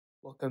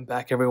Welcome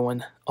back,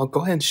 everyone. I'll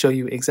go ahead and show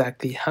you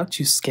exactly how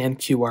to scan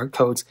QR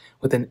codes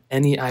within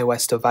any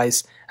iOS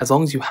device as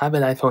long as you have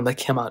an iPhone that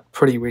came out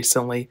pretty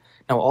recently.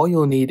 Now, all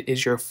you'll need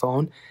is your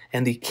phone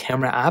and the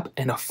camera app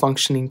and a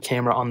functioning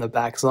camera on the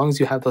back. As long as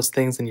you have those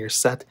things, then you're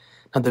set.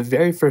 Now, the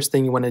very first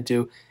thing you want to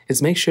do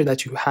is make sure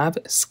that you have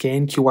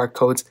scan QR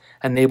codes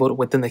enabled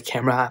within the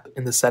camera app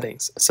in the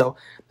settings. So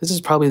this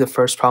is probably the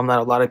first problem that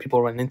a lot of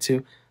people run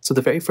into. So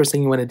the very first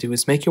thing you want to do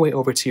is make your way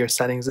over to your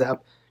settings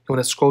app. You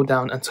want to scroll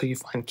down until you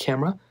find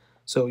camera.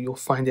 So you'll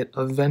find it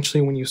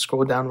eventually when you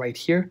scroll down right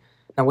here.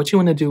 Now what you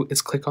want to do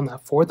is click on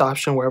that fourth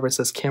option wherever it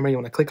says camera. You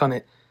want to click on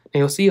it. And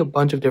you'll see a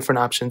bunch of different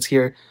options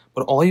here.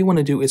 But all you want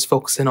to do is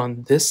focus in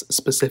on this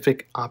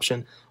specific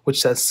option,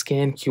 which says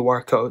scan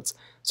QR codes.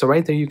 So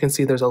right there you can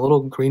see there's a little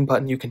green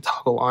button you can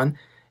toggle on.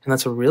 And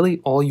that's really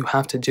all you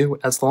have to do.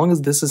 As long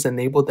as this is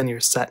enabled, then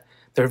you're set.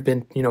 There have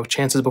been,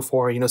 chances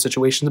before,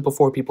 situations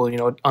before people,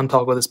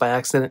 untoggle this by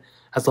accident.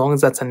 As long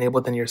as that's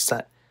enabled, then you're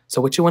set. So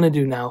what you want to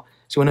do now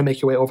is you want to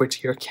make your way over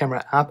to your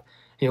camera app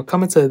and you'll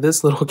come into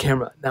this little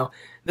camera. Now,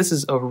 this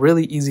is a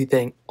really easy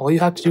thing. All you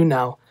have to do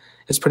now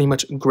is pretty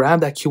much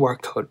grab that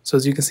QR code. So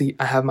as you can see,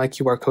 I have my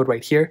QR code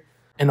right here.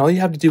 And all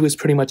you have to do is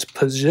pretty much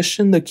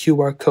position the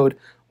QR code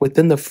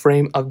within the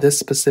frame of this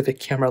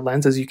specific camera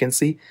lens, as you can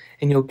see,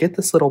 and you'll get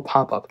this little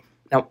pop-up.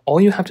 Now, all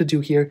you have to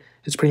do here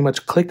is pretty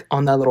much click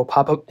on that little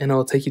pop-up and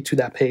it'll take you to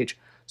that page.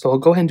 So I'll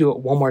go ahead and do it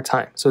one more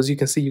time. So as you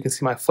can see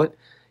my foot.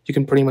 You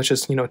can pretty much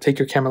just, take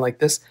your camera like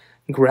this,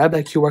 grab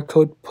that QR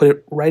code, put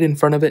it right in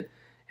front of it,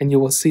 and you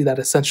will see that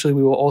essentially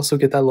we will also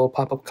get that little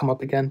pop-up come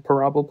up again,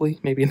 probably,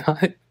 maybe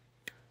not.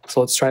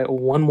 So let's try it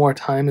one more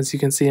time. As you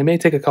can see, it may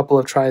take a couple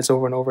of tries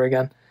over and over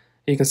again.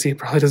 You can see it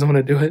probably doesn't want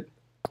to do it.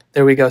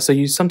 There we go. So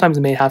you sometimes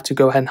may have to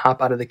go ahead and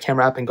hop out of the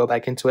camera app and go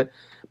back into it.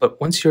 But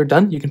once you're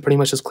done, you can pretty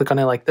much just click on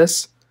it like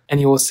this. And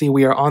you will see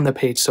we are on the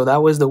page. So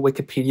that was the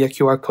Wikipedia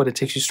QR code. It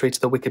takes you straight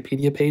to the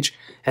Wikipedia page.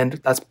 And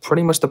that's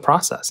pretty much the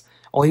process.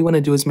 All you want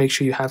to do is make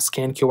sure you have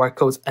scan QR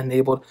codes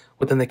enabled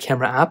within the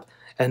camera app.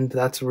 And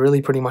that's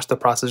really pretty much the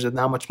process. There's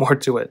not much more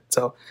to it.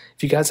 So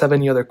if you guys have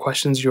any other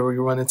questions or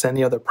you run into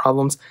any other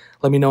problems,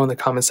 let me know in the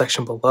comment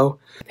section below.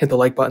 Hit the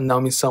like button, that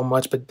would mean so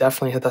much, but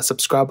definitely hit that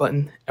subscribe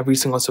button. Every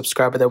single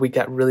subscriber that we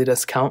get really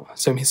does count.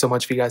 So it means so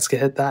much if you guys could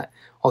hit that.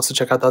 Also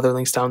check out the other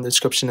links down in the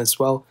description as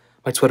well.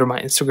 My Twitter, my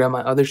Instagram,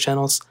 my other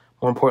channels.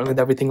 More importantly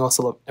than everything else,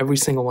 I love every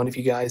single one of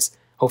you guys.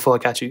 Hopefully I'll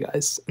catch you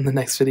guys in the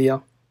next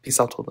video. Peace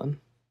out till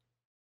then.